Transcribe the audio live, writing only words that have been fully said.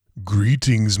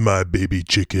Greetings, my baby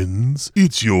chickens.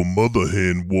 It's your mother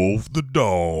hen, Wolf the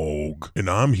dog, and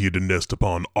I'm here to nest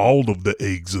upon all of the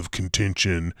eggs of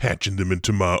contention, hatching them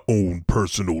into my own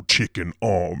personal chicken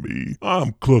army.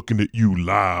 I'm clucking at you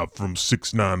live from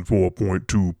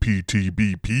 694.2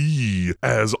 PTBP.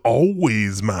 As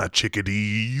always, my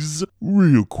chickadees.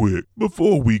 Real quick,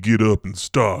 before we get up and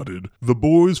started, the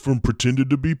boys from Pretending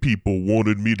to Be People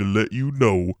wanted me to let you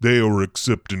know they are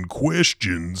accepting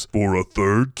questions for a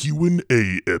third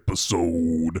Q&A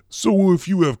episode. So if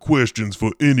you have questions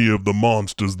for any of the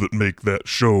monsters that make that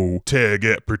show, tag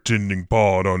at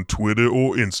PretendingPod on Twitter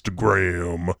or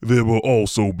Instagram. There will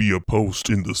also be a post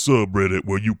in the subreddit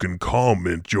where you can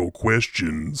comment your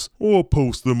questions, or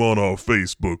post them on our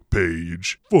Facebook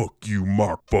page. Fuck you,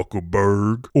 Mark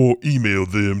Zuckerberg. Or email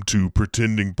them to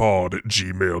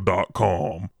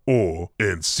pretendingpod@gmail.com.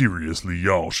 And seriously,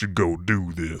 y'all should go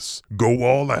do this. Go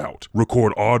all out.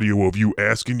 Record audio of you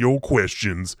asking your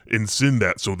questions and send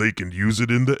that so they can use it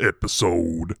in the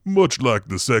episode. Much like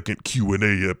the second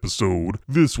Q&A episode,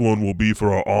 this one will be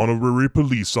for our honorary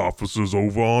police officers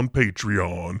over on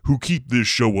Patreon who keep this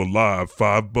show alive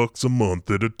 $5 a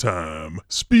month at a time.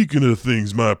 Speaking of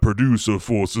things my producer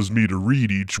forces me to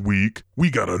read each week, we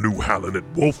got a new Howlin'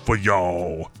 at Wolf for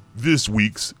y'all. This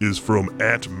week's is from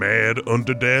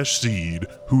 @mad_seed,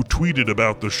 who tweeted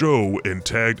about the show and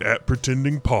tagged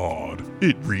 @pretendingpod.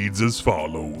 It reads as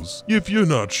follows. If you're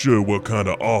not sure what kind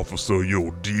of officer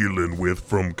you're dealing with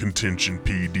from Contention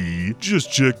PD, just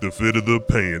check the fit of the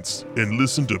pants and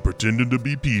listen to Pretending to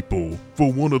Be People for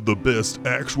one of the best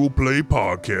actual play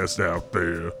podcasts out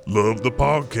there. Love the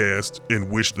podcast and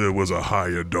wish there was a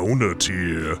higher donor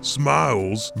tier.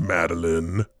 Smiles,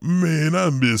 Madeline. Man,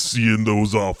 I miss seeing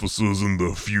those officers in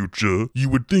the future. You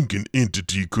would think an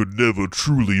entity could never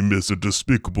truly miss a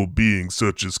despicable being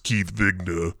such as Keith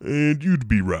Vigner, and you'd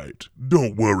be right.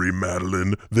 Don't worry,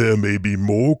 Madeline, there may be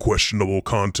more questionable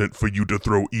content for you to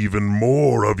throw even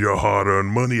more of your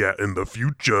hard-earned money at in the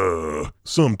future.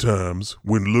 Sometimes,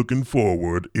 when looking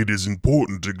forward, it is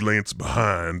important to glance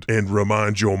behind and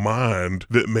remind your mind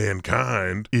that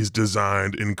mankind is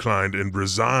designed, inclined, and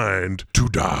resigned to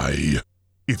die.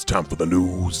 It's time for the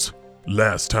news.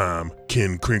 Last time,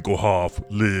 Ken Krinklehoff,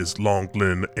 Liz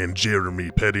Longlin, and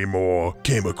Jeremy Pettymore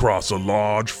came across a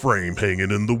large frame hanging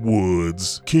in the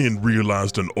woods. Ken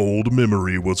realized an old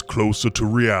memory was closer to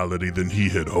reality than he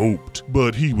had hoped,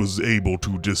 but he was able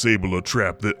to disable a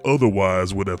trap that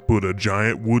otherwise would have put a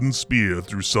giant wooden spear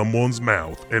through someone's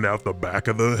mouth and out the back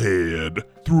of the head.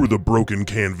 Through the broken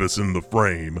canvas in the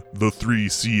frame, the three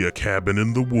see a cabin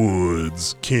in the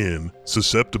woods. Ken,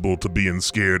 susceptible to being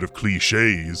scared of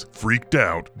cliches, freaked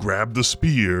out, grabbed the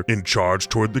spear, and charged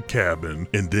toward the cabin,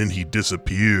 and then he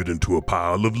disappeared into a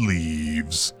pile of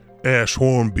leaves. Ash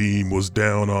Hornbeam was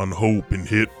down on hope and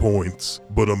hit points,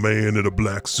 but a man in a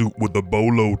black suit with a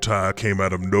bolo tie came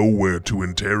out of nowhere to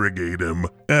interrogate him.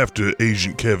 After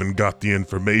Agent Kevin got the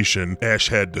information, Ash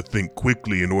had to think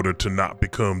quickly in order to not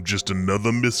become just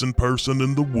another missing person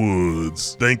in the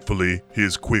woods. Thankfully,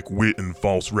 his quick wit and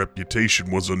false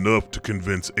reputation was enough to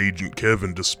convince Agent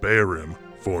Kevin to spare him.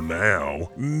 For now.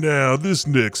 Now, this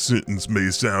next sentence may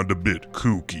sound a bit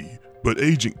kooky, but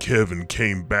Agent Kevin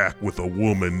came back with a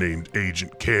woman named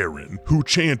Agent Karen, who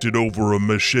chanted over a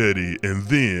machete and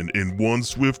then, in one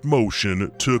swift motion,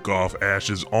 took off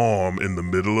Ash's arm in the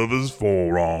middle of his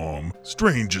forearm.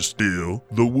 Stranger still,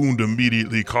 the wound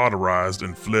immediately cauterized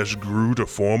and flesh grew to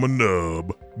form a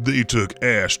nub. They took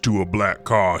Ash to a black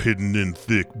car hidden in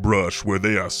thick brush where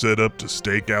they are set up to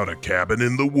stake out a cabin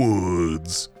in the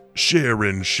woods.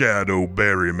 Sharon Shadow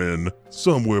Berryman,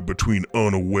 somewhere between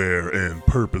unaware and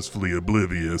purposefully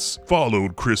oblivious,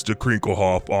 followed Krista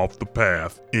Krinklehoff off the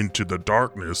path into the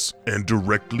darkness and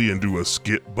directly into a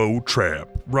skit bow trap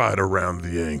right around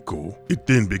the ankle. It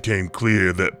then became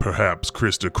clear that perhaps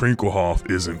Krista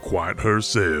Krinklehoff isn't quite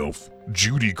herself.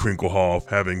 Judy Krinklehoff,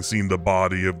 having seen the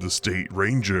body of the state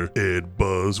ranger, Ed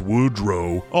Buzz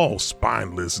Woodrow, all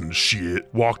spineless and shit,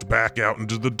 walked back out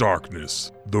into the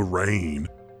darkness, the rain,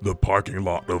 the parking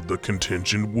lot of the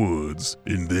Contention Woods,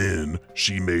 and then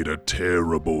she made a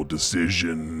terrible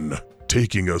decision,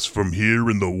 taking us from here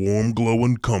in the warm glow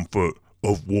and comfort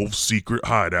of Wolf's secret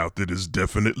hideout that is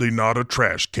definitely not a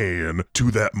trash can, to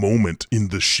that moment in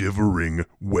the shivering,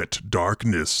 wet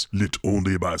darkness, lit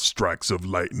only by strikes of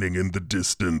lightning in the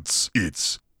distance.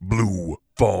 It's Blue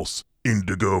False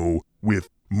Indigo with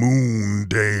Moon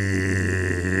Dance.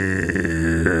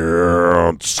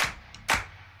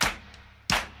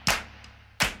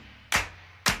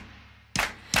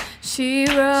 She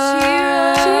rose,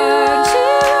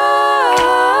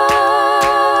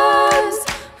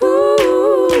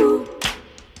 ooh.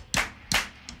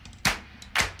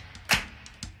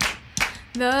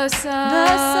 The sun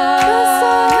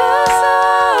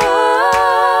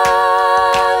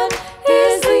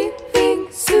is leaving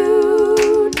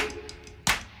soon.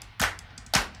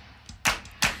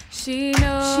 She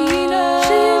knows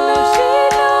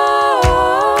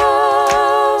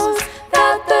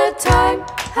that the time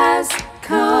has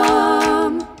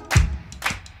come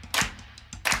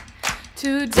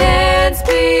to dance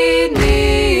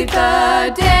beneath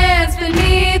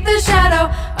the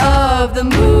shadow of the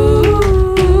moon.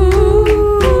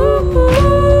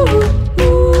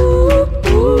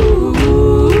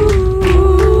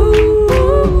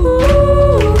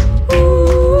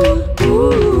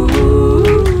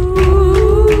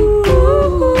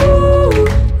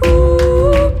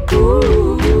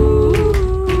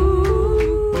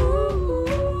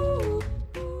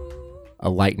 A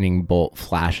lightning bolt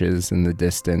flashes in the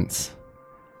distance,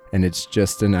 and it's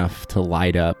just enough to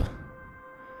light up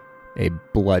a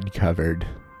blood-covered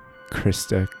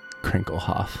Krista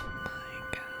Krinklehoff,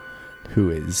 who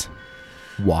is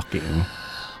walking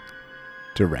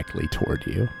directly toward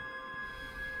you.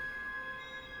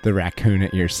 The raccoon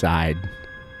at your side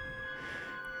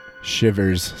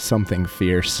shivers something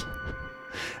fierce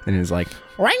and is like,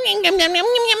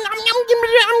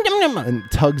 and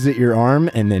tugs at your arm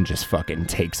and then just fucking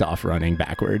takes off running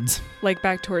backwards. Like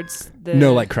back towards the...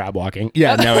 No, like crab walking.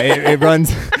 Yeah, no, it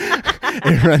runs...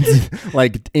 It runs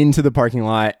like into the parking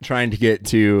lot trying to get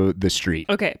to the street.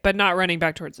 Okay, but not running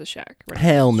back towards the shack.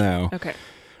 Hell no. Okay.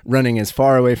 Running as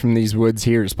far away from these woods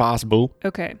here as possible.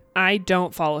 Okay. I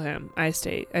don't follow him. I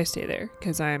stay there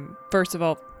because I'm, first of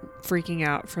all, freaking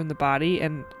out from the body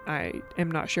and I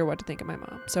am not sure what to think of my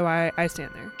mom. So I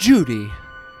stand there. Judy.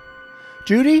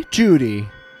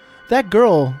 That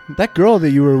girl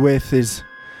that you were with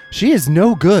she is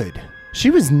no good. She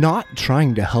was not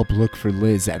trying to help look for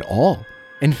Liz at all.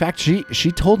 In fact, she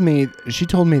told me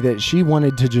that she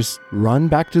wanted to just run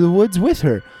back to the woods with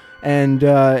her, and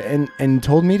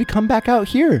told me to come back out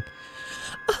here.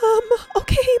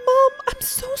 Okay, Mom, I'm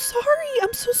so sorry.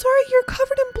 You're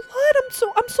covered in blood.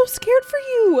 I'm so scared for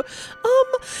you.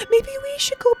 Maybe we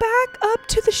should go back up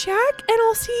to the shack and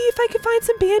I'll see if I can find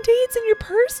some Band-Aids in your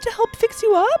purse to help fix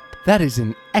you up. That is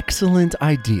an excellent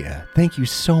idea. Thank you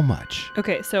so much.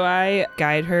 Okay, so I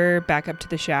guide her back up to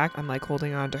the shack. I'm like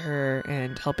holding on to her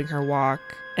and helping her walk.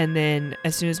 And then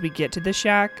as soon as we get to the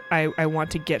shack, I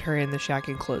want to get her in the shack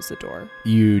and close the door.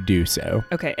 You do so.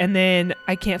 Okay, and then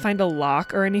I can't find a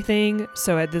lock or anything.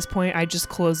 So at this point, I just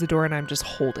close the door and I'm just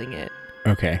holding it.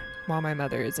 Okay. While my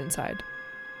mother is inside.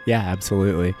 Yeah,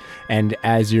 absolutely. And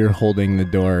as you're holding the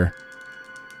door...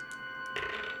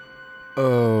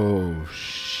 Oh,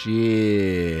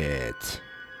 shit.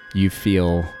 You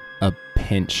feel a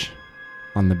pinch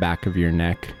on the back of your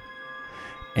neck.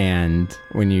 And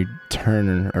when you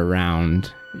turn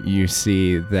around, you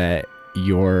see that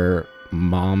your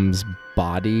mom's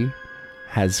body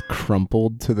has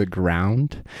crumpled to the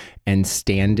ground, and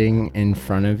standing in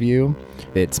front of you,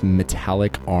 its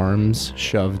metallic arms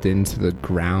shoved into the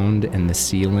ground and the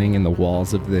ceiling and the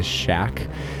walls of this shack,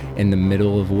 in the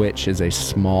middle of which is a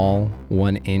small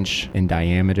 1 inch in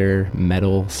diameter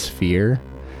metal sphere.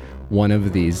 One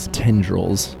of these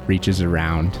tendrils reaches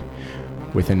around.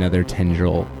 With another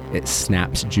tendril, it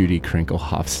snaps Judy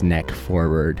Krinklehoff's neck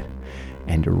forward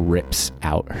and rips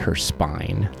out her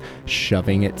spine,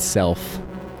 shoving itself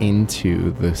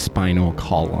into the spinal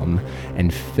column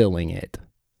and filling it.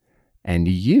 And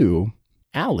you,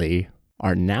 Allie,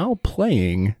 are now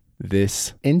playing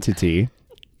this entity.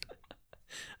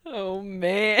 Oh,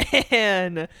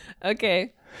 man.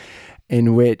 Okay.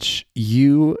 In which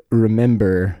you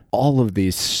remember all of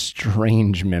these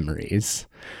strange memories,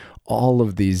 all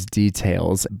of these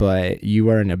details, but you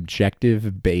are an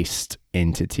objective-based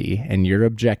entity, and your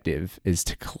objective is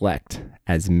to collect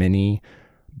as many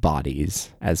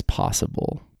bodies as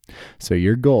possible. So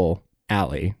your goal,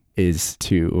 Allie, is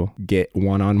to get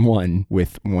one-on-one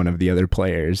with one of the other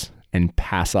players and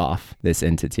pass off this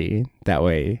entity. That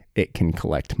way it can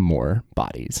collect more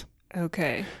bodies.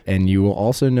 Okay. And you will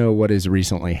also know what has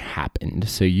recently happened.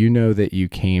 So you know that you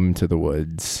came to the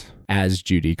woods as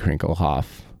Judy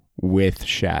Krinklehoff with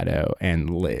Shadow and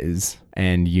Liz.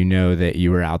 And you know that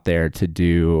you were out there to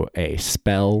do a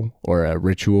spell or a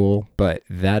ritual, but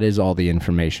that is all the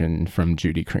information from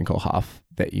Judy Krinklehoff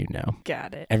that you know.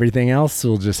 Got it. Everything else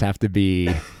will just have to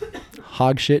be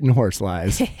hog shit and horse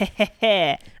lies.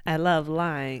 I love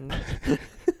lying.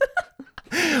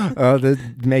 Oh,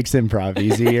 that makes improv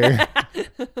easier.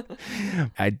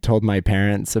 I told my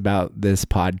parents about this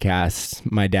podcast.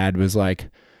 My dad was like,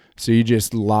 "So you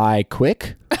just lie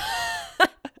quick?"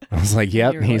 I'm was like,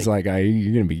 yep. You're He's like, you're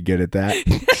going to be good at that.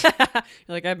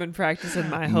 You're like, I've been practicing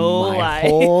my whole life.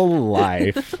 Whole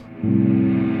life.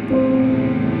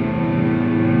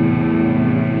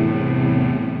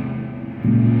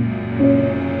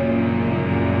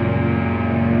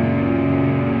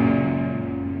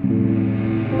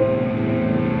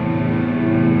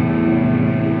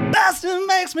 Boston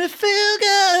makes me feel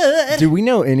good. Do we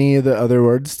know any of the other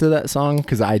words to that song?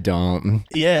 Because I don't.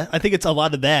 Yeah, I think it's a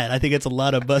lot of that. I think it's a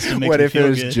lot of Bustin' makes What me if feel it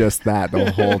was good. just that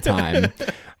the whole time?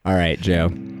 All right,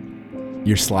 Joe.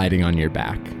 You're sliding on your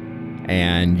back,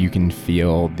 and you can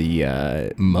feel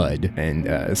the mud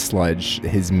and sludge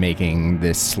is making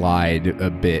this slide a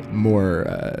bit more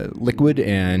liquid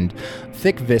and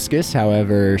thick viscous,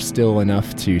 however, still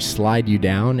enough to slide you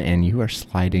down, and you are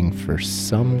sliding for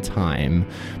some time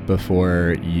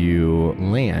before you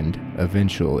land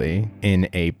eventually in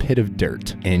a pit of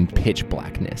dirt and pitch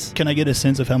blackness. Can I get a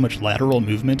sense of how much lateral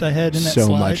movement I had in that So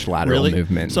slide? much lateral Really?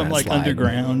 movement in So I'm that like slide.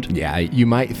 underground. Yeah, you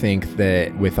might think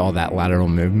that with all that lateral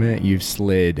movement, you've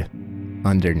slid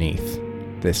underneath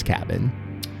this cabin.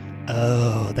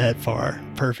 Oh, that far.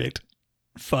 Perfect.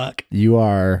 Fuck. You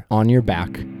are on your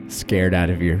back, scared out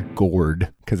of your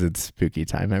gourd, because it's spooky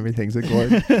time. Everything's a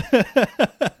gourd.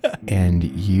 And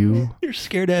you... You're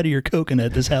scared out of your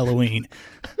coconut this Halloween.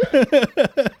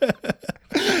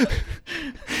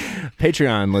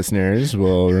 Patreon listeners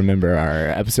will remember our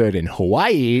episode in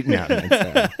Hawaii. No,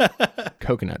 it's,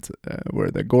 coconuts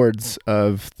were the gourds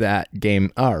of that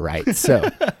game. All right, so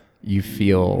you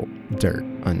feel dirt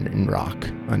and rock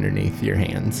underneath your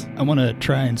hands. I want to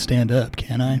try and stand up,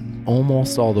 can I?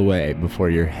 Almost all the way before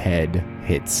your head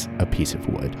hits a piece of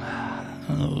wood.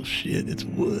 Oh, shit, it's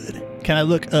wood. Can I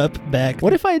look up, back?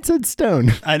 What if I had said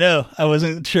stone? I know, I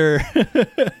wasn't sure.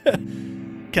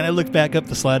 Can I look back up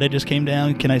the slide I just came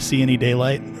down? Can I see any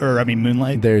daylight?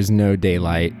 Moonlight? There's no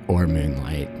daylight or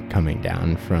moonlight coming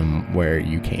down from where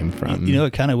you came from. You know,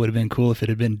 it kind of would have been cool if it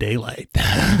had been daylight.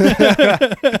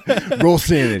 Roll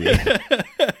sanity.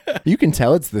 You can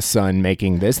tell it's the sun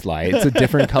making this light. It's a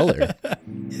different color.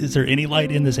 Is there any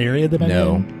light in this area that I'm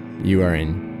No, in? you are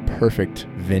in perfect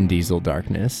Vin Diesel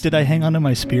darkness. Did I hang onto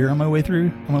my spear on my way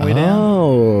through? On my way down?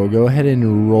 Oh, go ahead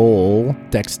and roll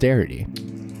dexterity.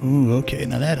 Ooh, okay.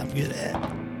 Now that I'm good at.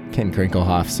 Ken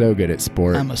Krinklehoff, so good at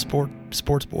sport. I'm a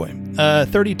sports boy.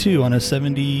 32 on a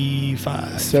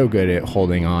 75. So good at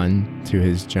holding on to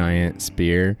his giant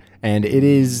spear. And it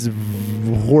is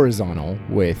horizontal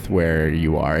with where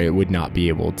you are. It would not be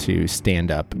able to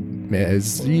stand up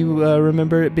as you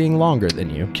remember it being longer than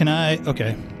you. Can I?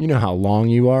 Okay. You know how long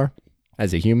you are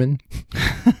as a human?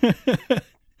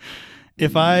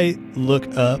 If I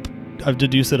look up, I've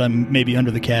deduced that I'm maybe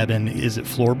under the cabin. Is it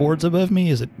floorboards above me?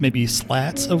 Is it maybe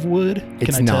slats of wood?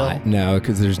 It's Can I not. tell? No,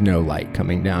 because there's no light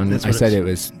coming down. That's I what said it's- it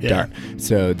was yeah. dark.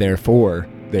 So therefore,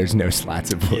 there's no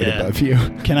slats of wood Yeah. above you.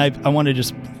 Can I want to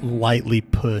just lightly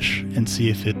push and see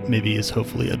if it maybe is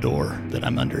hopefully a door that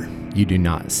I'm under. You do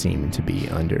not seem to be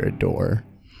under a door.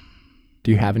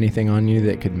 Do you have anything on you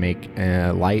that could make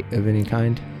a light of any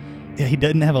kind? Yeah, he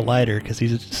doesn't have a lighter because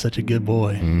he's such a good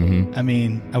boy. Mm-hmm. I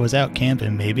mean, I was out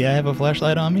camping. Maybe I have a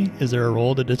flashlight on me? Is there a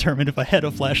roll to determine if I had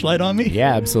a flashlight on me?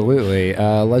 Yeah, absolutely.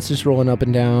 Let's just roll an up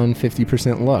and down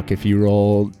 50% luck. If you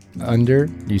roll under,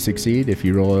 you succeed. If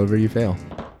you roll over, you fail.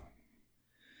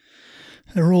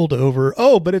 I rolled over.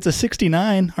 Oh, but it's a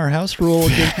 69. Our house rule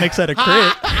makes that a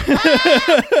crit.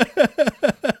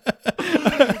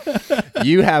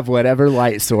 You have whatever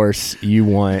light source you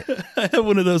want. I have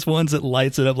one of those ones that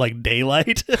lights it up like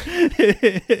daylight.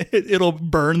 It'll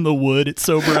burn the wood. It's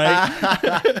so bright.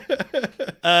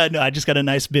 No, I just got a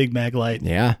nice big mag light.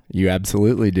 Yeah, you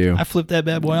absolutely do. I flipped that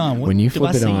bad boy on. What When you do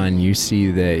I flip it see? on, you see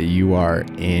that you are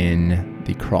in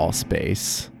the crawl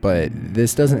space, but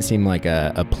this doesn't seem like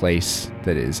a place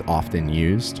that is often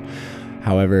used.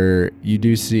 However, you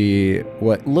do see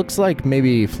what looks like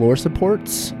maybe floor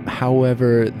supports.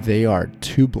 However, they are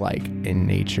tube-like in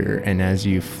nature, and as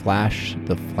you flash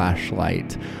the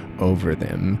flashlight over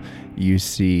them, you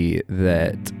see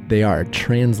that they are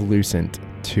translucent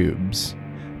tubes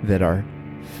that are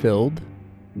filled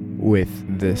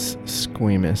with this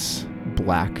squamous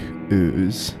black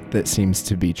ooze that seems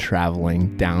to be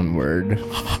traveling downward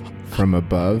from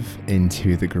above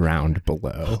into the ground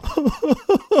below.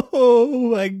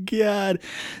 Oh my God.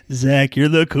 Zach, you're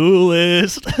the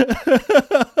coolest.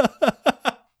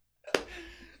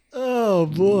 Oh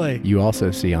boy. You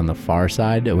also see on the far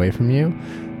side away from you,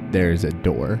 there's a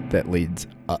door that leads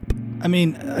up I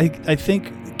mean, I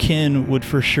think Ken would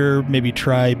for sure maybe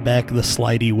try back the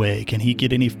slidey way. Can he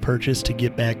get any purchase to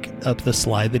get back up the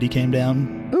slide that he came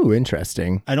down? Ooh,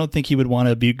 interesting. I don't think he would want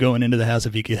to be going into the house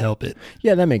if he could help it.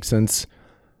 Yeah, that makes sense.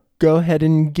 Go ahead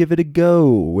and give it a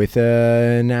go with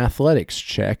an athletics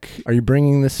check. Are you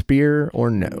bringing the spear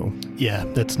or no? Yeah,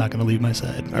 that's not going to leave my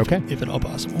side. Okay. If at all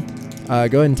possible. Go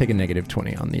ahead and take a negative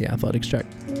 20 on the athletics check.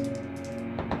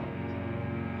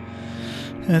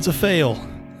 That's a fail.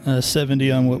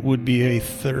 70 on what would be a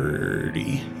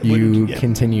 30. You Yeah.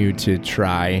 continue to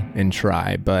try and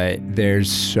try, but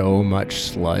there's so much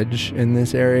sludge in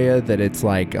this area that it's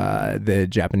like the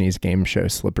Japanese game show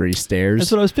Slippery Stairs.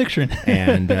 That's what I was picturing.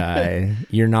 And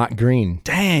you're not green.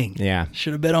 Dang. Yeah.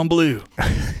 Should have bet on blue.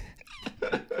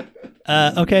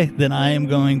 Okay, then I am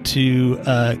going to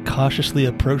cautiously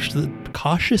approach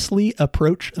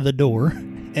the door,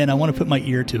 and I want to put my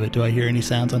ear to it. Do I hear any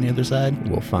sounds on the other side?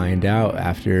 We'll find out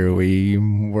after we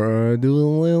were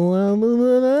doing a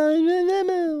little.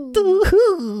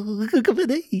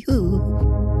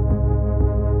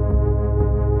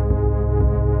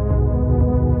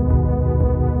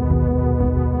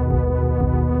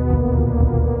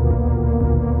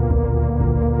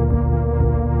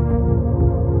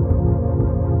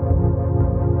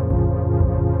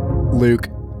 Luke,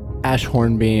 Ash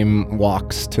Hornbeam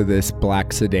walks to this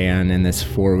black sedan and this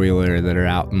four-wheeler that are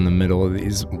out in the middle of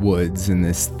these woods in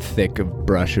this thick of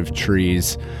brush of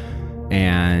trees.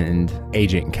 And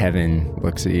Agent Kevin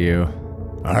looks at you.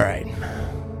 All right,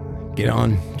 get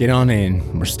on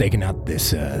in. We're staking out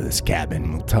this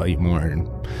cabin. We'll tell you more.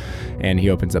 And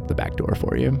he opens up the back door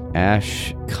for you.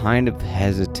 Ash kind of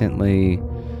hesitantly,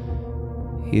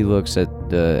 he looks at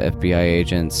the FBI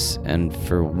agents, and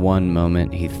for one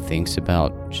moment he thinks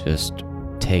about just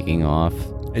taking off.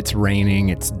 It's raining,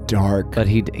 it's dark. But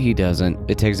he doesn't.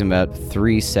 It takes him about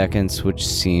 3 seconds, which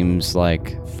seems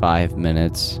like 5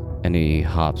 minutes, and he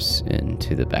hops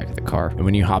into the back of the car. And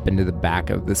when you hop into the back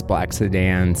of this black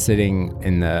sedan, sitting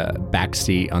in the back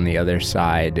seat on the other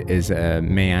side is a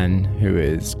man who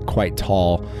is quite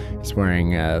tall. He's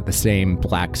wearing the same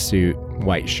black suit,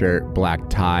 white shirt, black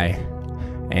tie.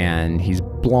 And he's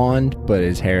blonde, but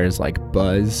his hair is like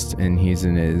buzzed, and he's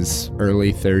in his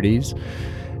early 30s.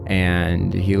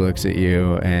 And he looks at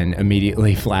you and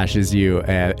immediately flashes you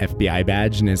a FBI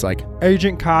badge and is like,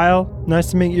 Agent Kyle,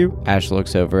 nice to meet you. Ash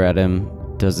looks over at him,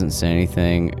 doesn't say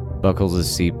anything, buckles his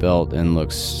seatbelt, and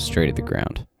looks straight at the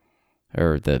ground.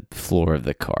 Or the floor of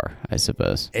the car, I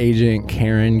suppose. Agent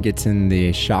Karen gets in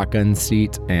the shotgun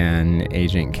seat and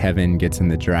Agent Kevin gets in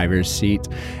the driver's seat.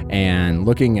 And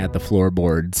looking at the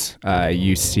floorboards,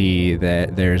 you see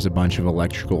that there's a bunch of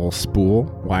electrical spool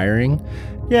wiring.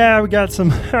 Yeah, we got some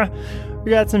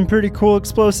pretty cool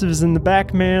explosives in the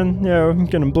back, man. Yeah, I'm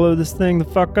gonna blow this thing the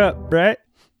fuck up, right?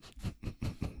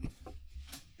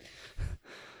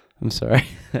 I'm sorry.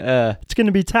 It's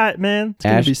gonna be tight, man. It's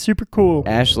gonna be super cool.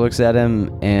 Ash looks at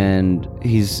him and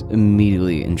he's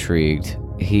immediately intrigued.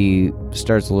 He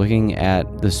starts looking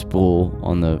at the spool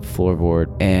on the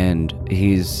floorboard and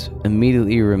he's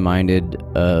immediately reminded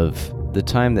of the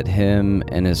time that him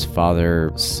and his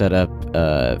father set up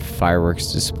a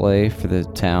fireworks display for the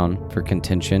town for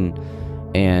contention.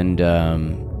 And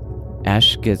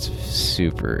Ash gets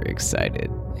super excited.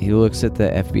 He looks at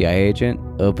the FBI agent,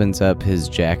 opens up his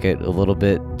jacket a little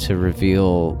bit to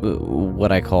reveal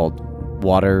what I called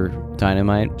water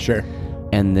dynamite. Sure.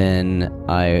 And then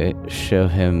I show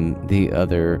him the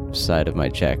other side of my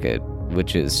jacket,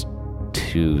 which is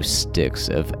 2 sticks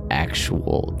of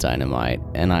actual dynamite.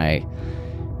 And I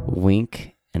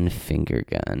wink and finger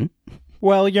gun.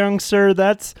 Well, young sir,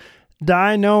 that's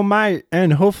dynamite,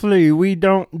 and hopefully we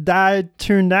don't die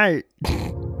tonight.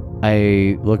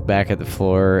 I look back at the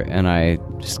floor and I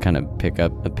just kind of pick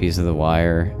up a piece of the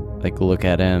wire, like look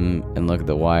at him and look at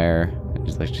the wire and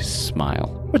just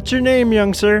smile. What's your name,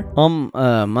 young sir?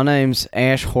 My name's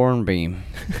Ash Hornbeam.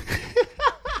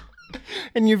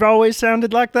 And you've always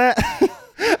sounded like that?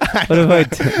 What have I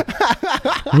done?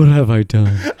 What have I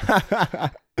done?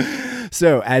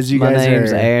 So, as you My guys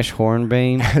name's are... Ash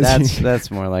Hornbeam. That's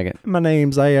more like it. My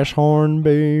name's Ash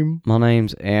Hornbeam. My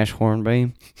name's Ash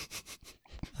Hornbeam.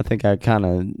 I think I kind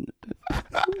of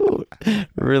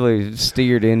really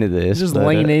steered into this. Just but,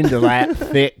 lean into that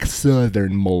thick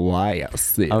southern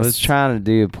molasses. I was trying to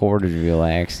do a Porterville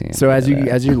accent. So as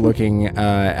you're looking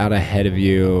out ahead of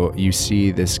you, you see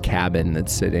this cabin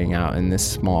that's sitting out in this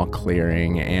small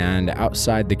clearing, and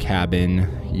outside the cabin,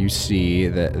 you see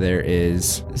that there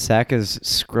is... Zach is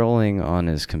scrolling on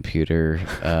his computer.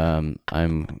 I'm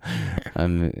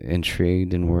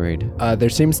intrigued and worried. There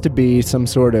seems to be some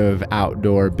sort of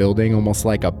outdoor building, almost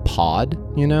like a pod,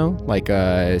 you know? know, like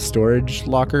a storage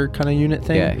locker kind of unit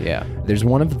thing. Yeah. There's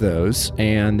one of those,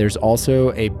 and there's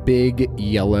also a big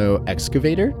yellow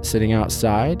excavator sitting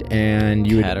outside, and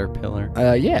you would Caterpillar.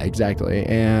 yeah, exactly.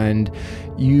 And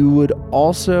you would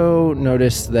also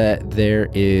notice that there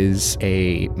is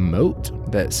a moat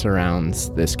that surrounds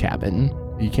this cabin.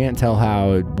 You can't tell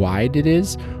how wide it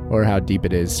is or how deep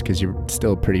it is because you're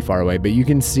still pretty far away, but you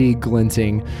can see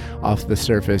glinting off the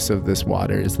surface of this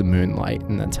water is the moonlight,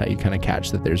 and that's how you kind of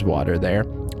catch that there's water there.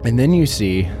 And then you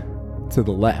see to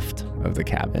the left of the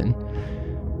cabin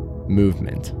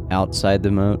movement. Outside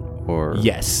the moat, or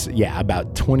Yes, yeah,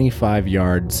 about 25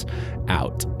 yards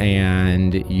out.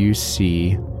 And you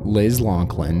see Liz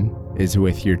Lonklin is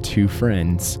with your two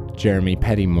friends, Jeremy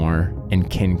Pettymore and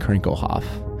Ken Krinklehoff.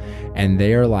 And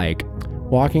they are like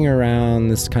walking around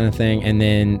this kind of thing, and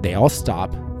then they all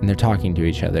stop and they're talking to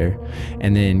each other.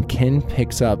 And then Ken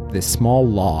picks up this small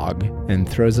log and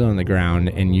throws it on the ground,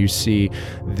 and you see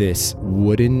this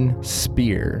wooden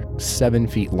spear 7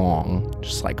 feet long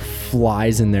just like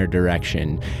flies in their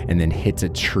direction and then hits a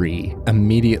tree.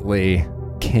 Immediately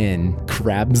Ken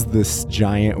grabs this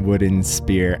giant wooden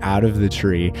spear out of the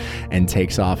tree and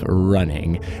takes off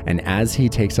running. And as he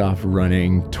takes off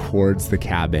running towards the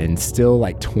cabin, still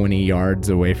like 20 yards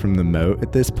away from the moat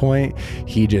at this point,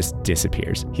 he just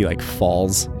disappears. He like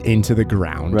falls into the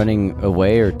ground. running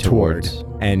away or towards?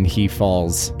 And he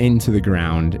falls into the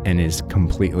ground and is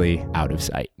completely out of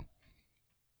sight.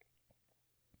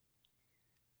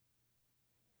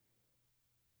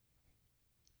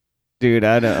 Dude,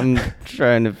 I'm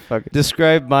trying to fucking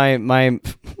describe my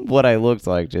what I looked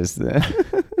like just then.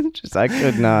 Just I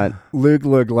could not. Luke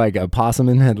looked like a possum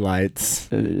in headlights.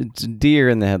 It's a deer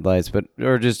in the headlights,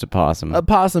 or just a possum. A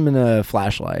possum in a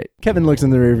flashlight. Kevin looks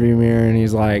in the rearview mirror and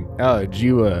he's like, "Oh, did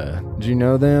you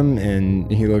know them?" And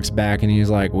he looks back and he's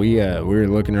like, "We were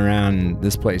looking around and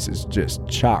this place is just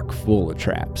chock full of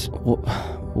traps."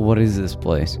 What is this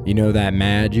place? You know that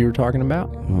Madge you were talking about?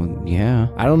 Well, yeah.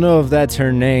 I don't know if that's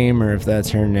her name or if that's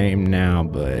her name now,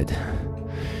 but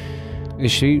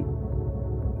Is she?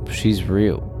 She's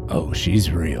real. oh,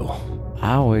 she's real.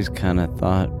 I always kind of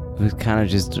thought it was kind of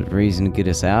just a reason to get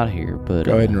us out here, but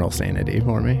Go ahead and roll sanity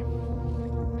for me.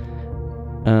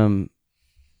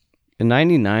 a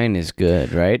 99 is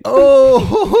good, right?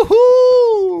 Oh,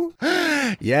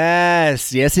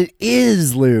 yes, it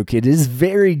is, Luke. It is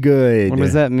very good. What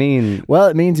does that mean? Well,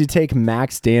 it means you take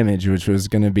max damage, which was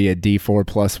going to be a D4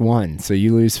 plus 1, so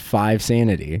you lose 5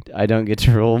 sanity. I don't get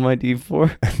to roll my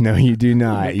D4. No, you do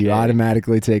not. Okay. You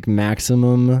automatically take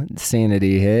maximum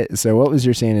sanity hit. So what was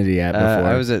your sanity at before?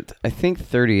 I was at, I think,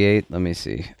 38. Let me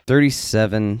see.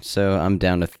 37, so I'm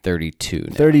down to 32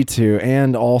 now. 32,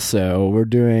 and also we're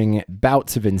doing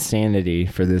bouts of insanity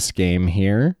for this game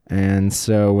here. And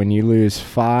so when you lose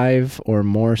 5 or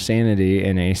more sanity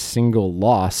in a single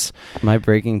loss, My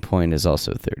breaking point is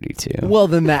also 32. well,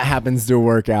 then that happens to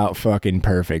work out fucking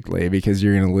perfectly because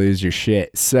you're going to lose your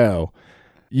shit. So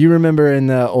you remember in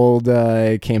the old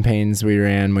campaigns we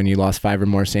ran when you lost 5 or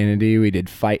more sanity, we did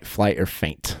fight, flight, or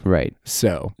faint. Right.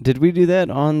 So Did we do that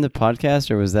on the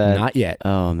podcast, or was that... not yet.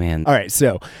 Oh, man. All right,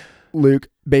 so Luke,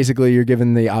 basically you're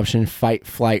given the option fight,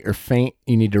 flight, or faint.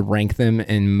 You need to rank them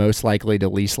in most likely to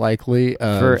least likely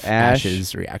of For Ash-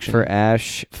 Ash's reaction. For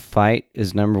Ash, fight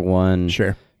is number 1.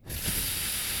 Sure.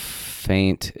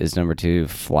 Faint is number 2.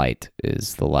 Flight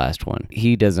is the last one.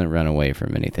 He doesn't run away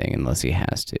from anything unless he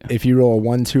has to. If you roll a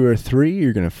 1, 2, or 3,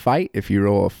 you're going to fight. If you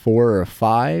roll a 4 or a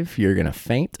 5, you're going to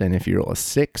faint. And if you roll a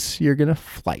 6, you're going to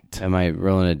flight. Am I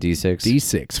rolling a D6?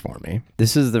 D6 for me.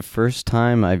 This is the first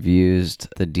time I've used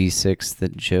the D6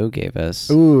 that Joe gave us.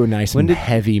 Ooh, nice When and did-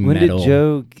 heavy When metal. did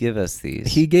Joe give us these?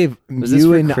 He gave Was this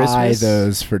you for and I Christmas?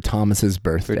 those for Thomas's For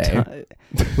birthday.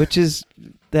 which is,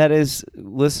 that is,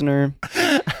 listener,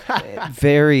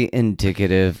 very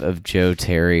indicative of Joe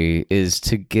Terry, is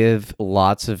to give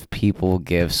lots of people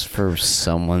gifts for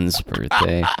someone's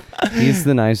birthday. He's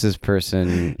the nicest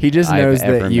person. He just I've knows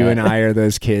ever that you met. and I are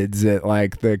those kids at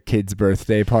like the kid's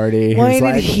birthday party. Why who's did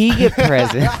like, he get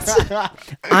presents?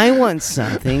 I want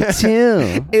something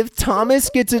too. if Thomas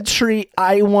gets a treat,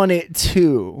 I want it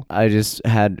too. I just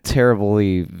had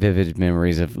terribly vivid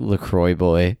memories of LaCroix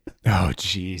Boy. Oh,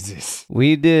 Jesus.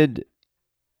 We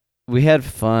had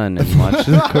fun and watched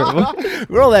LaCroix Boy.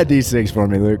 Roll that D6 for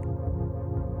me, Luke.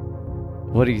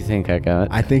 What do you think I got?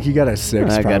 I think you got a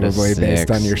 6 I got a probably based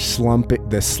 6. on your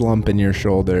the slump in your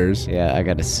shoulders. Yeah, I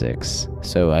got a 6.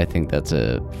 So I think that's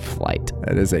a flight.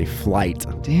 That is a flight.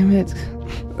 Damn it.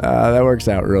 That works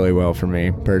out really well for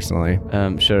me, personally.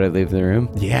 Should I leave the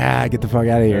room? Yeah, get the fuck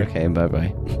out of here. Okay,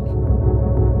 bye-bye.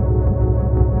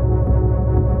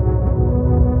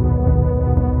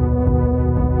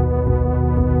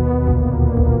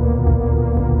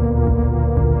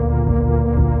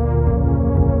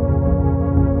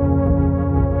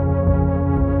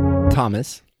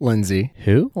 Lindsay.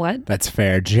 Who? What? That's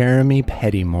fair. Jeremy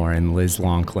Pettymore and Liz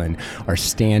Lonklin are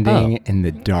standing in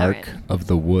the dark of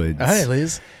the woods. Hi,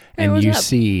 Liz. And what's you up?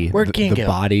 see Where'd the Ken go?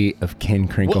 body of Ken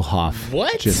Crinklehoff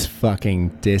What? just fucking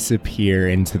disappear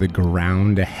into the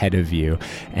ground ahead of you,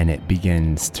 and it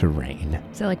begins to rain.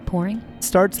 Is it like pouring? It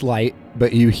starts light,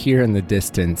 but you hear in the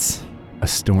distance a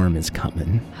storm is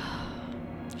coming.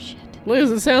 Shit.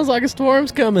 Liz, it sounds like a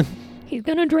storm's coming. He's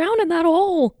gonna drown in that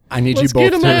hole. I need Let's you both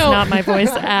get him to That's out. not my voice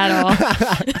at all.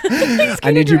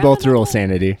 I need you drown both in to the roll hole.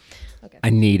 sanity. Okay. I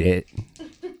need it.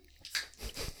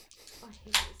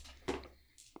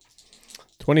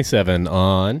 27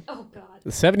 on Oh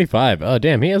God. 75. Oh,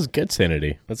 damn, he has good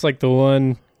sanity. That's like the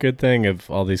one good thing of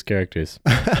all these characters.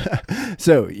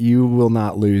 So you will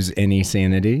not lose any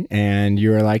sanity, and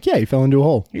you're like, yeah, you fell into a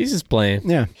hole. He's just playing.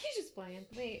 Yeah. He's just playing.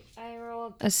 Wait, I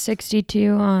rolled a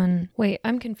 62 on. Wait,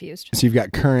 I'm confused. So you've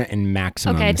got current and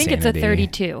maximum Okay, I think it's a sanity.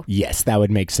 32. Yes, that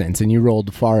would make sense. And you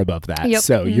rolled far above that. Yep.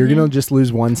 So you're going to just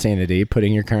lose one sanity,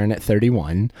 putting your current at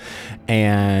 31.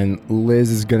 And Liz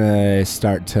is going to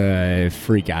start to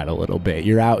freak out a little bit.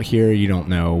 You're out here. You don't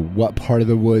know what part of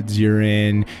the woods you're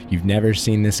in. You've never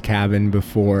seen this cabin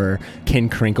before. Ken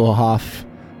Crinklehoff,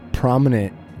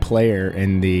 prominent player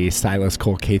in the Silas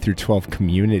Cole K-12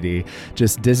 community,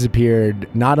 just disappeared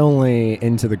not only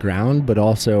into the ground, but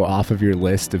also off of your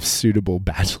list of suitable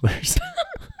bachelors.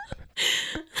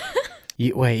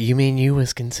 Wait, you mean you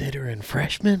was considering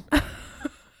freshman?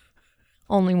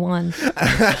 Only one.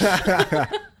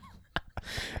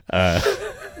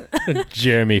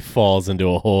 Jeremy falls into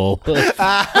a hole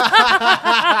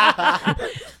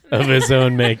of his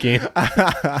own making.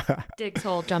 Digs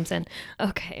hole, jumps in.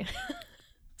 Okay.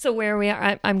 So where we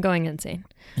are, I'm going insane.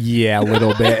 Yeah, a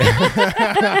little bit.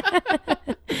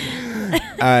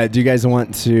 Do you guys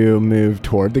want to move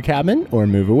toward the cabin or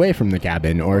move away from the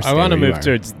cabin? Or I want to stay where you move are?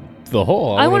 towards the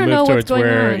hole. I want wanna to know move what's towards going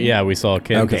where, on. yeah, we saw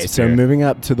Ken Okay, so disappear. moving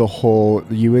up to the hole,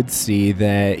 you would see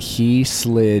that he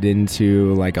slid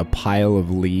into like a pile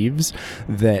of leaves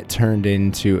that turned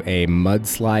into a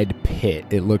mudslide pit.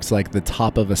 It looks like the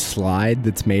top of a slide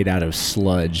that's made out of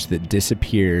sludge that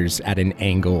disappears at an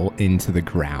angle into the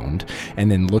ground. And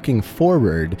then looking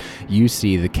forward, you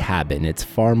see the cabin. It's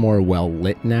far more well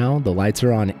lit now. The lights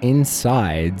are on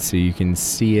inside, so you can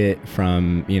see it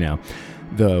from,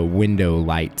 the window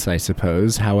lights, I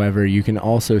suppose. However, you can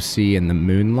also see in the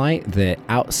moonlight that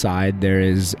outside there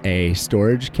is a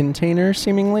storage container,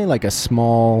 seemingly like a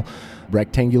small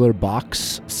rectangular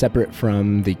box separate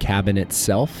from the cabin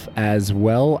itself, as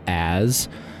well as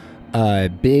a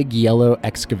big yellow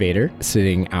excavator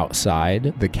sitting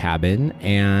outside the cabin,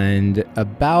 and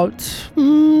about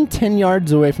 10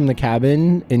 yards away from the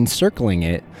cabin, encircling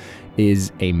it,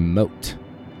 is a moat.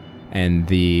 And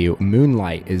the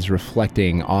moonlight is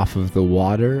reflecting off of the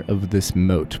water of this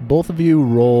moat. Both of you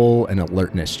roll an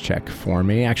alertness check for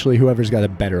me. Actually, whoever's got a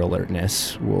better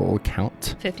alertness will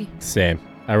count. 50. Same.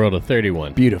 I rolled a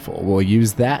 31. Beautiful. We'll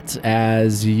use that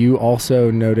as you also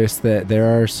notice that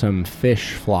there are some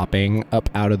fish flopping up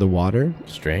out of the water.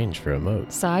 Strange for a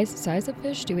moat. Size of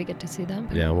fish? Do we get to see them?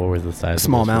 Yeah, what was the size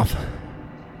of Smallmouth.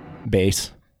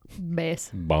 Base. Base.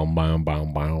 Bow, bow, bow,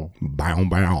 bow. Bow,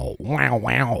 bow. Wow,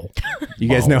 wow. You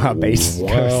guys know how bass goes.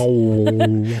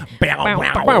 Bow,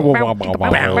 bow, bow, bow, bow,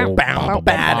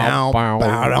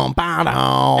 bow,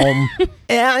 bow.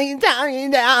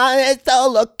 It's a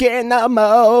look in the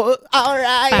moat. All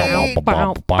right.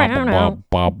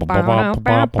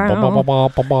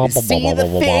 See the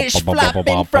fish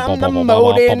flopping from the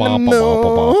moat in the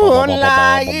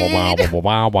moonlight.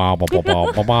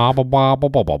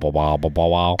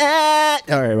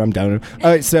 All right, I'm done.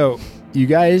 All right, so you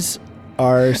guys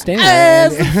are standing there.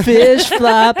 As the fish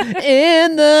flop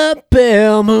in the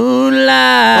pale moonlight.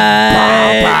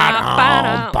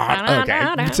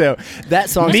 Okay, so that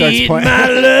song starts Meet playing. my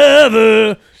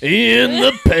lover in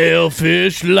the pale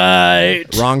fish light.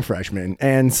 Wrong freshman.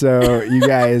 And so you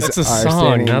guys That's a are song,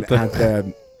 standing not the- at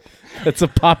the. It's a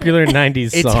popular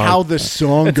 90s It's song. how the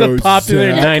song It's goes. a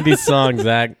popular Zach. 90s song,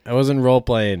 Zach. I wasn't role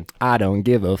playing. I don't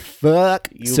give a fuck.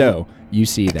 So you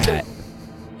see that.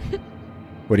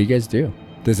 What do you guys do?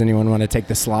 Does anyone want to take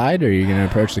the slide, or are you going to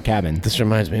approach the cabin? This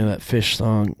reminds me of that fish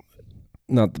song.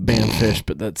 Not the band Fish,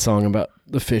 but that song about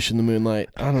the fish in the moonlight.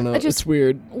 I don't know. It's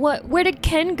weird. What? Where did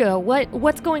Ken go?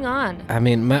 What's going on? I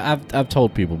mean, I've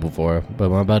told people before, but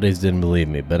my buddies didn't believe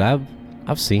me. But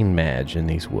I've seen Madge in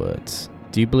these woods.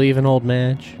 Do you believe in old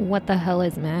Madge? What the hell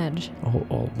is Madge?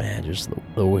 Old Madge is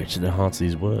the witch that haunts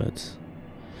these woods.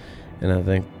 And I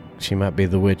think she might be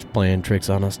the witch playing tricks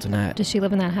on us tonight. Does she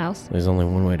live in that house? There's only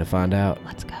one way to find out.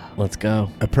 Let's go. Let's go.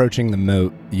 Approaching the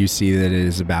moat, you see that it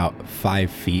is about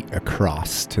 5 feet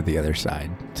across to the other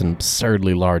side. It's an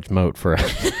absurdly large moat for a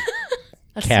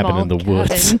A cabin small in the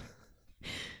woods. cabin.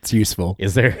 It's useful.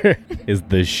 Is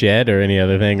the shed or any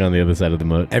other thing on the other side of the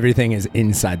moat? Everything is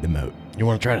inside the moat. You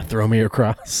want to try to throw me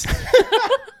across?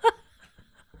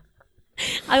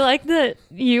 I like that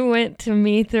you went to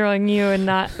me throwing you and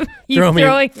not you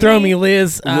throw me,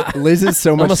 Liz. Liz is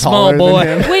so much a small taller boy.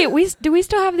 than him. Wait, do we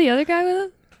still have the other guy with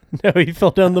us? No, he fell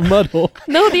down the mud hole.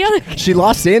 No, the other. She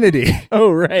lost sanity.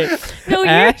 Oh, right. No,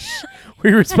 Ash?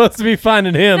 We were supposed to be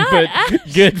finding him, Not but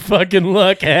Ash. good fucking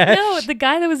luck, Ash. No, the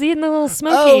guy that was eating the little Oh,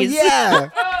 smokies. yeah.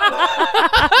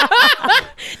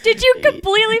 Did you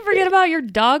completely forget about your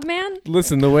dog, man?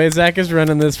 Listen, the way Zach is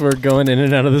running this, we're going in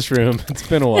and out of this room. It's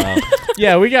been a while.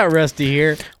 Yeah, we got Rusty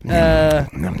here. Can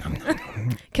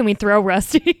we throw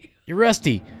Rusty? You're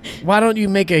Rusty. Why don't you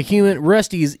make a human?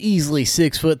 Rusty is easily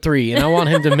 6'3", and I want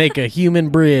him to make a human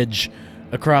bridge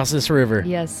across this river.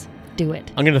 Yes, do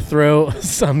it. I'm gonna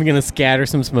scatter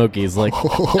some smokies like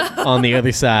on the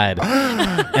other side,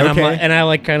 and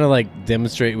I kind of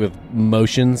demonstrate with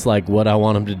motions like what I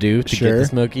want him to do to get the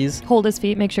smokies. Hold his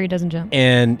feet. Make sure he doesn't jump.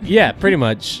 And yeah, pretty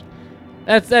much,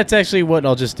 that's actually what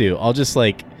I'll just do. I'll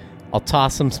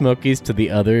toss some smokies to the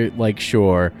other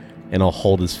shore, and I'll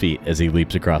hold his feet as he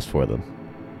leaps across for them.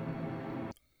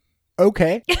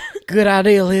 Okay. Good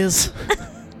idea, Liz.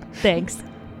 Thanks.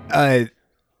 That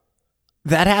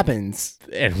happens.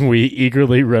 And we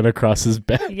eagerly run across his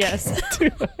back. Yes.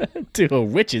 to a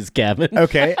witch's cabin.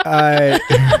 Okay. My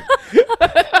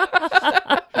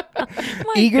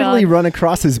Eagerly God. run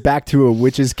across his back to a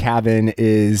witch's cabin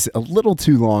is a little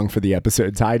too long for the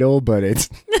episode title, but it's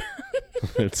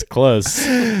It's close.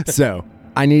 so.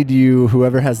 I need you,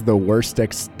 whoever has the worst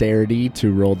dexterity,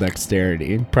 to roll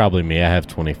dexterity. Probably me. I have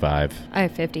 25. I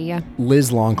have 50, yeah.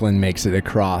 Liz Lonklin makes it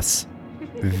across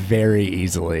very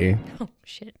easily. Oh,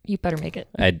 shit. You better make it.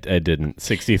 I didn't.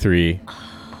 63.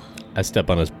 I step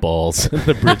on his balls.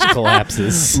 The bridge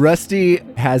collapses. Rusty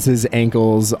has his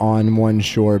ankles on one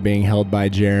shore being held by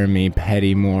Jeremy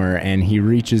Pettymore, and he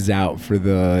reaches out for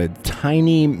the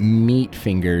tiny meat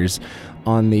fingers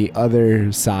on the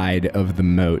other side of the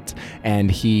moat,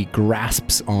 and he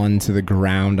grasps onto the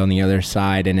ground on the other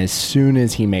side, and as soon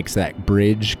as he makes that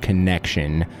bridge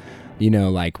connection,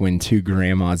 like when two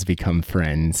grandmas become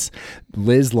friends,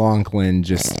 Liz Lonklin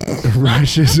just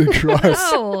rushes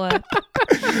across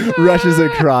rushes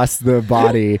across the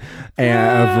body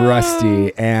of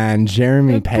Rusty, and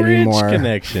Jeremy The bridge Pettymore,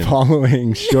 connection.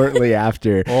 following shortly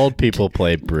after, Old people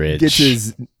play bridge. gets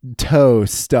his toe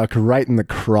stuck right in the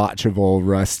crotch of old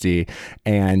Rusty.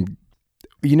 And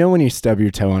when you stub your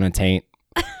toe on a taint?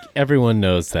 Everyone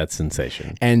knows that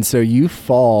sensation. And so you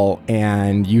fall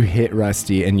and you hit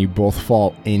Rusty, and you both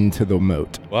fall into the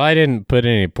moat. Well, I didn't put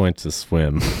any points to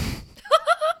swim.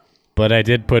 But I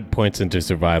did put points into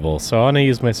survival, so I want to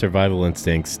use my survival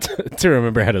instincts to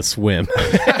remember how to swim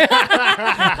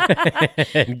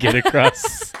and get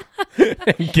across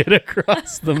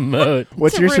the moat.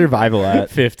 What's your survival at?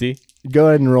 50. Go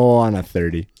ahead and roll on a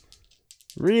 30.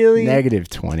 Really? Negative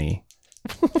 20.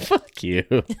 Fuck you.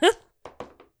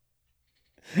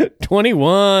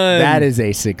 21. That is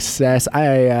a success.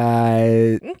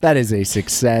 That is a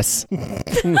success.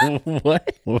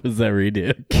 What? What was that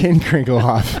redo? Ken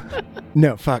Crinklehoff.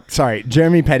 No, fuck. Sorry.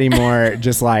 Jeremy Pettymore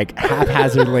just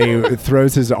haphazardly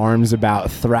throws his arms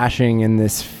about, thrashing in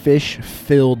this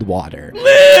fish-filled water.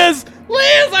 Liz,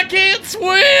 I can't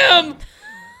swim.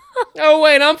 Oh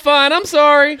wait, I'm fine. I'm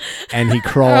sorry. And he I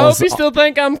hope crawls you still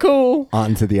think I'm cool.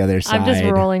 onto the other side. I'm just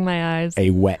rolling my eyes. A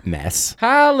wet mess.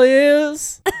 Hi,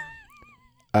 Liz.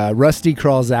 Rusty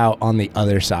crawls out on the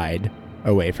other side,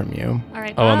 away from you. All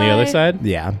right. Oh, on the other bye. side?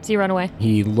 Yeah. So you run away.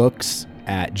 He looks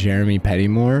at Jeremy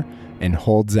Pettymore and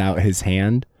holds out his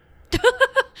hand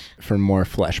for more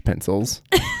flesh pencils.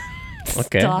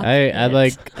 Okay. Stop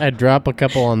I drop a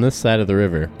couple on this side of the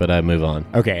river, but I move on.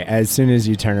 Okay, as soon as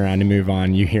you turn around to move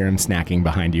on, you hear him snacking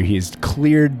behind you. He's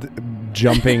cleared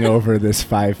jumping over this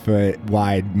 5-foot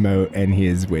wide moat, and he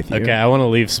is with you. Okay, I want to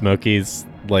leave Smokies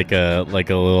like a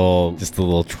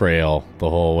little trail the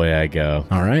whole way I go.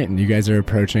 All right, and you guys are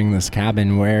approaching this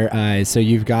cabin where, so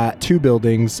you've got 2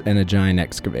 buildings and a giant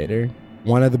excavator.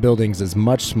 One of the buildings is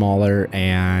much smaller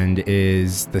and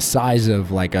is the size of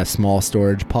like a small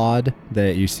storage pod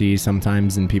that you see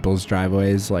sometimes in people's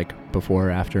driveways, like before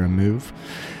or after a move.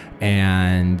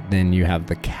 And then you have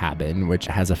the cabin, which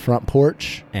has a front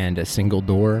porch and a single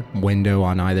door, window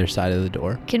on either side of the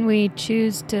door. Can we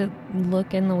choose to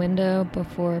look in the window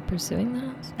before pursuing the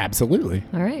house? Absolutely.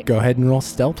 All right. Go ahead and roll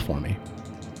stealth for me.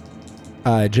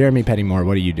 Jeremy Pettymore,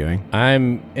 what are you doing?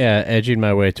 I'm edging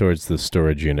my way towards the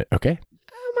storage unit. Okay.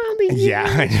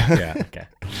 Yeah. Yeah, okay.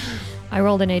 I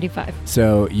rolled an 85.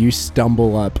 So you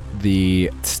stumble up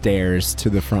the stairs to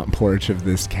the front porch of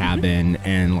this cabin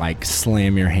and like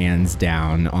slam your hands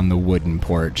down on the wooden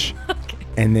porch. Okay.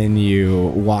 And then you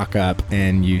walk up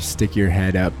and you stick your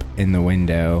head up in the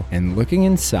window, and looking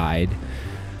inside,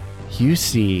 you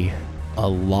see a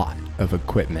lot of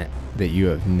equipment that you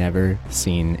have never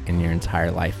seen in your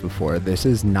entire life before. This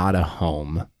is not a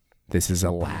home. This is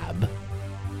a lab.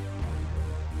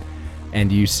 And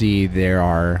you see there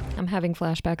are I'm having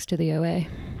flashbacks to the OA.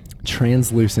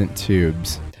 translucent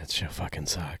tubes. That show fucking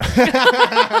sucks.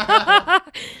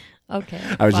 Okay.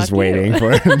 I was just fuck you. waiting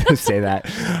for him to say that.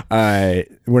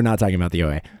 We're not talking about the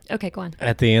OA. Okay, go on.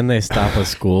 At the end, they stop a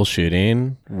school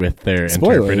shooting with their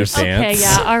Spoilers. interpretive dance. Okay,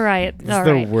 yeah, all right. It's all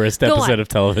the right. worst Go episode on. of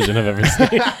television I've ever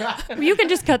seen. You can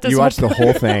just cut this You watched the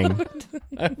whole thing.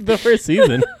 The first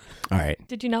season. All right.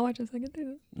 Did you not watch the second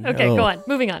season? Okay, No. go on.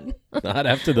 Moving on. Not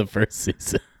after the first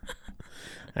season.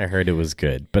 I heard it was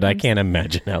good, but I can't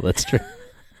imagine how that's true.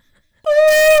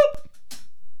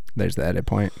 There's the edit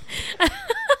point.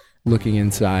 Looking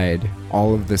inside,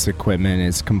 all of this equipment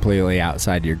is completely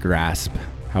outside your grasp.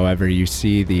 However, you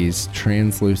see these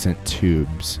translucent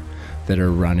tubes that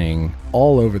are running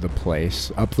all over the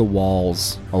place, up the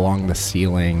walls, along the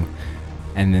ceiling,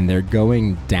 and then they're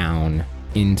going down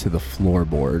into the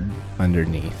floorboard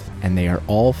underneath. And they are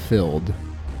all filled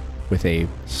with a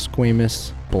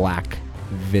squamous, black,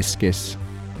 viscous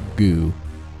goo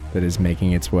that is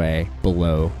making its way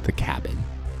below the cabin.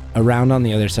 Around on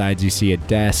the other sides, you see a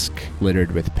desk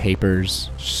littered with papers.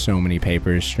 So many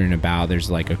papers strewn about.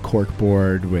 There's like a cork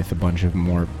board with a bunch of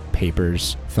more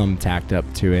papers thumbtacked up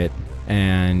to it.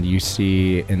 And you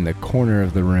see in the corner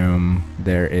of the room,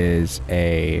 there is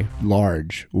a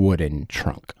large wooden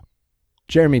trunk.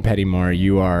 Jeremy Pettymore,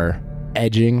 you are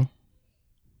edging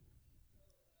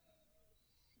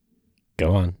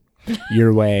Go on.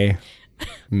 your way.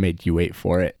 Made you wait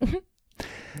for it.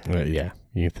 Yeah,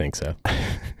 you think so.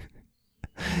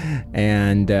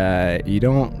 And you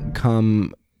don't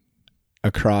come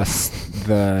across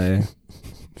the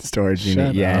storage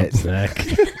unit yet, Zach.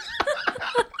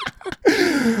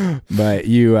 but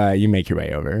you make your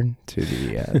way over to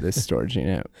the storage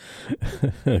unit.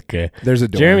 Okay. There's a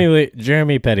door.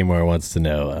 Jeremy Pettymore wants to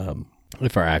know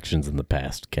if our actions in the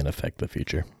past can affect the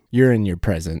future. You're in your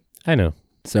present, I know.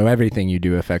 so everything you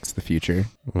do affects the future.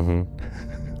 Hmm.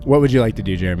 What would you like to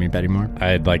do, Jeremy Pettymore?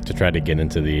 I'd like to try to get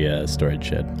into the storage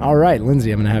shed. All right,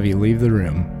 Lindsay, I'm going to have you leave the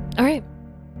room. All right.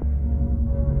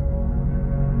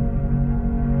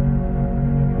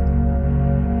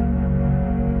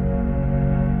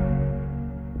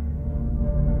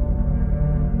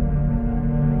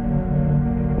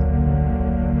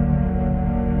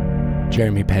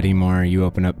 Jeremy Pettymore, you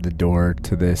open up the door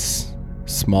to this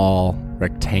small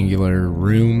rectangular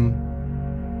room.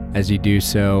 As you do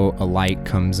so, a light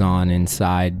comes on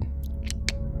inside.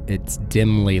 It's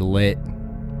dimly lit,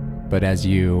 but as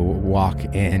you walk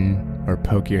in or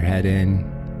poke your head in,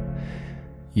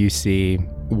 you see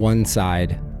one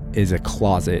side is a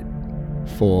closet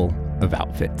full of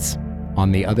outfits.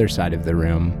 On the other side of the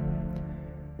room,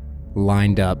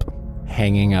 lined up,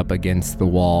 hanging up against the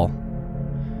wall,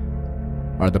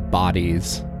 are the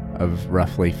bodies of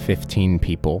roughly 15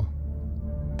 people.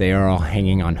 They are all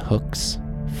hanging on hooks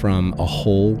from a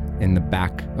hole in the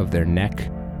back of their neck.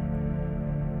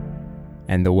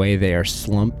 And the way they are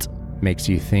slumped makes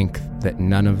you think that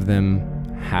none of them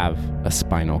have a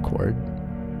spinal cord.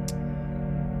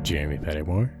 Jeremy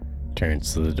Pettymore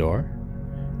turns to the door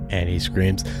and he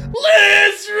screams,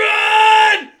 "Liz,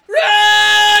 run!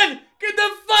 Run! Get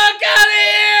the fuck out of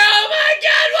here! Oh my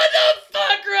god, what the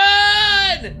fuck? Run!"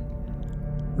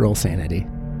 Roll sanity.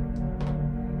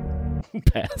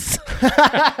 Pass.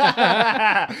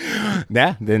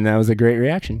 Yeah, then that was a great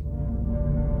reaction.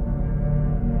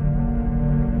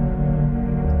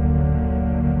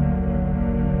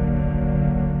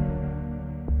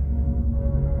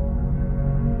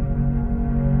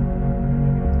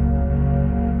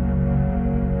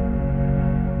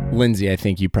 Lindsay, I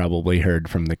think you probably heard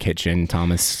from the kitchen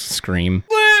Thomas scream.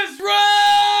 Liz,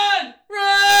 run!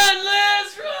 Run,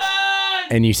 Liz, run!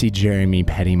 And you see Jeremy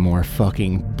Pettymore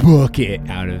fucking book it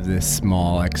out of this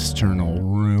small external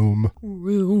room.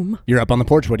 Room. You're up on the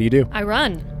porch. What do you do? I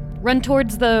run. Run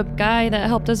towards the guy that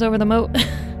helped us over the moat.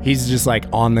 He's just like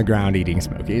on the ground eating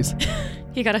Smokies.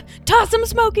 You gotta toss some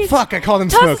Smokies. Fuck, I called him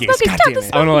Toss the Smokies. Smokies, God toss damn the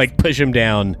it. I want to like push him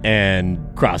down and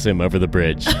cross him over the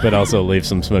bridge, but also leave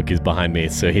some Smokies behind me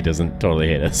so he doesn't totally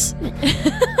hate us.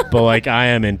 But like I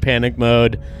am in panic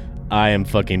mode. I am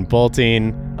fucking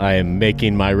bolting. I am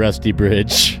making my rusty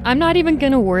bridge. I'm not even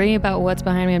gonna worry about what's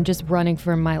behind me. I'm just running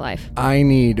for my life. I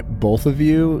need both of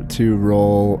you to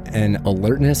roll an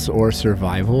alertness or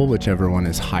survival, whichever one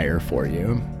is higher for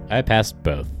you. I passed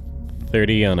both.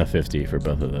 30 on a 50 for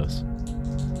both of those.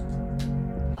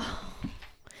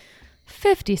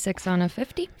 56 on a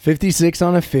 50. 56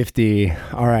 on a 50.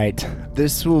 All right.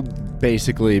 This will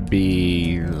basically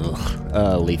be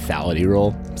a lethality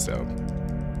roll. So.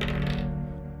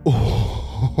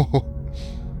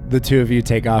 The two of you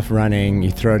take off running. You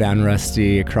throw down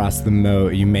Rusty across the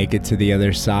moat. You make it to the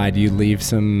other side. You leave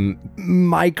some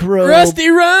micro... Rusty,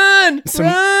 run! Some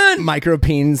Run! micro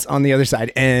peens on the other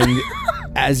side. And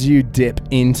as you dip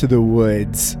into the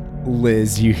woods,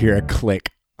 Liz, you hear a click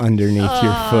underneath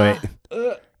your foot.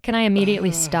 Can I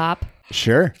immediately stop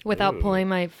Sure. without pulling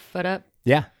my foot up?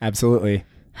 Yeah, absolutely.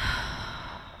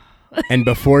 And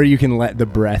before you can let the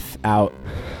breath out,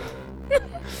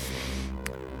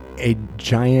 a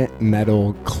giant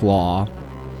metal claw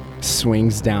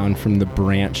swings down from the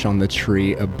branch on the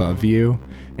tree above you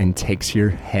and takes your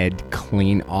head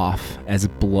clean off as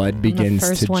blood begins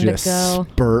first to one to just go.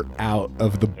 spurt out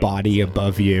of the body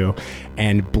above you,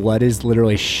 and blood is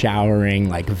literally showering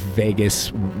like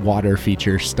Vegas water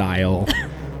feature style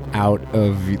out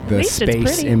of the least it's space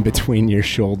pretty. in between your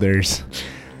shoulders.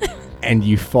 And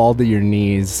you fall to your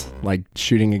knees like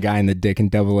shooting a guy in the dick in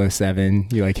 007.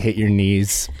 You like hit your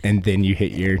knees and then you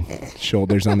hit your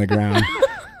shoulders on the ground.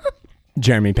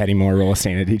 Jeremy Pettymore, roll a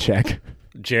sanity check.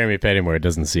 Jeremy Pettymore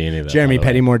doesn't see any of that. Jeremy by the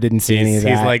way. Pettymore didn't see any of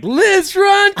that. He's like, Liz,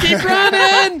 run! Keep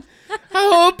running! I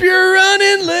hope you're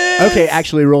running, Liz! Okay,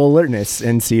 actually roll alertness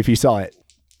and see if you saw it.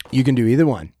 You can do either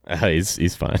one.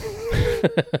 He's fine.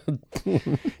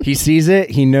 He sees it,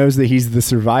 he knows that he's the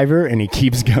survivor, and he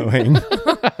keeps going.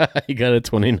 He got a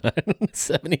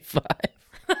 29.75.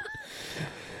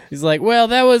 He's like, well,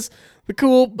 that was the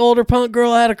cool older punk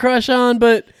girl I had a crush on,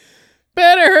 but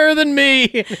better her than me.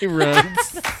 And he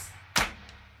runs.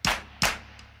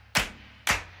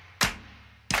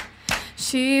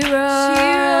 She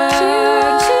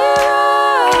runs.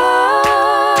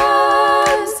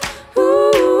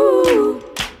 Ooh.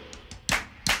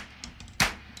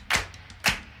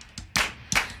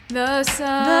 The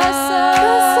sun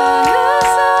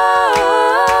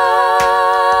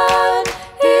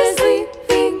is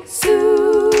leaving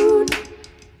soon.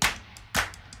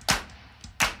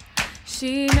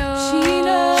 She knows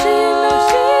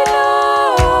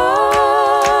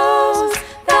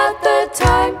that the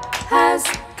time has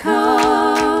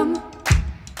come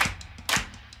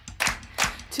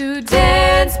to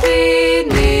dance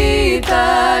beneath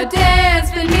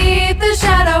the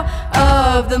shadow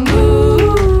of the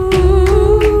moon.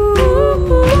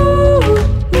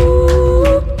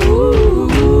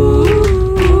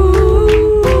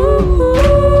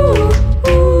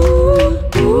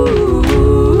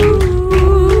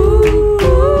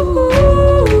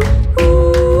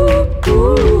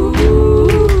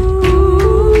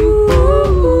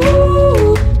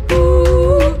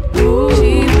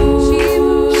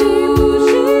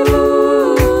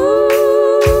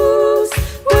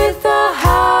 With a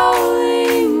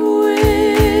howling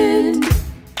wind,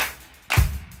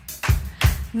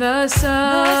 the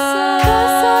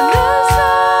sun.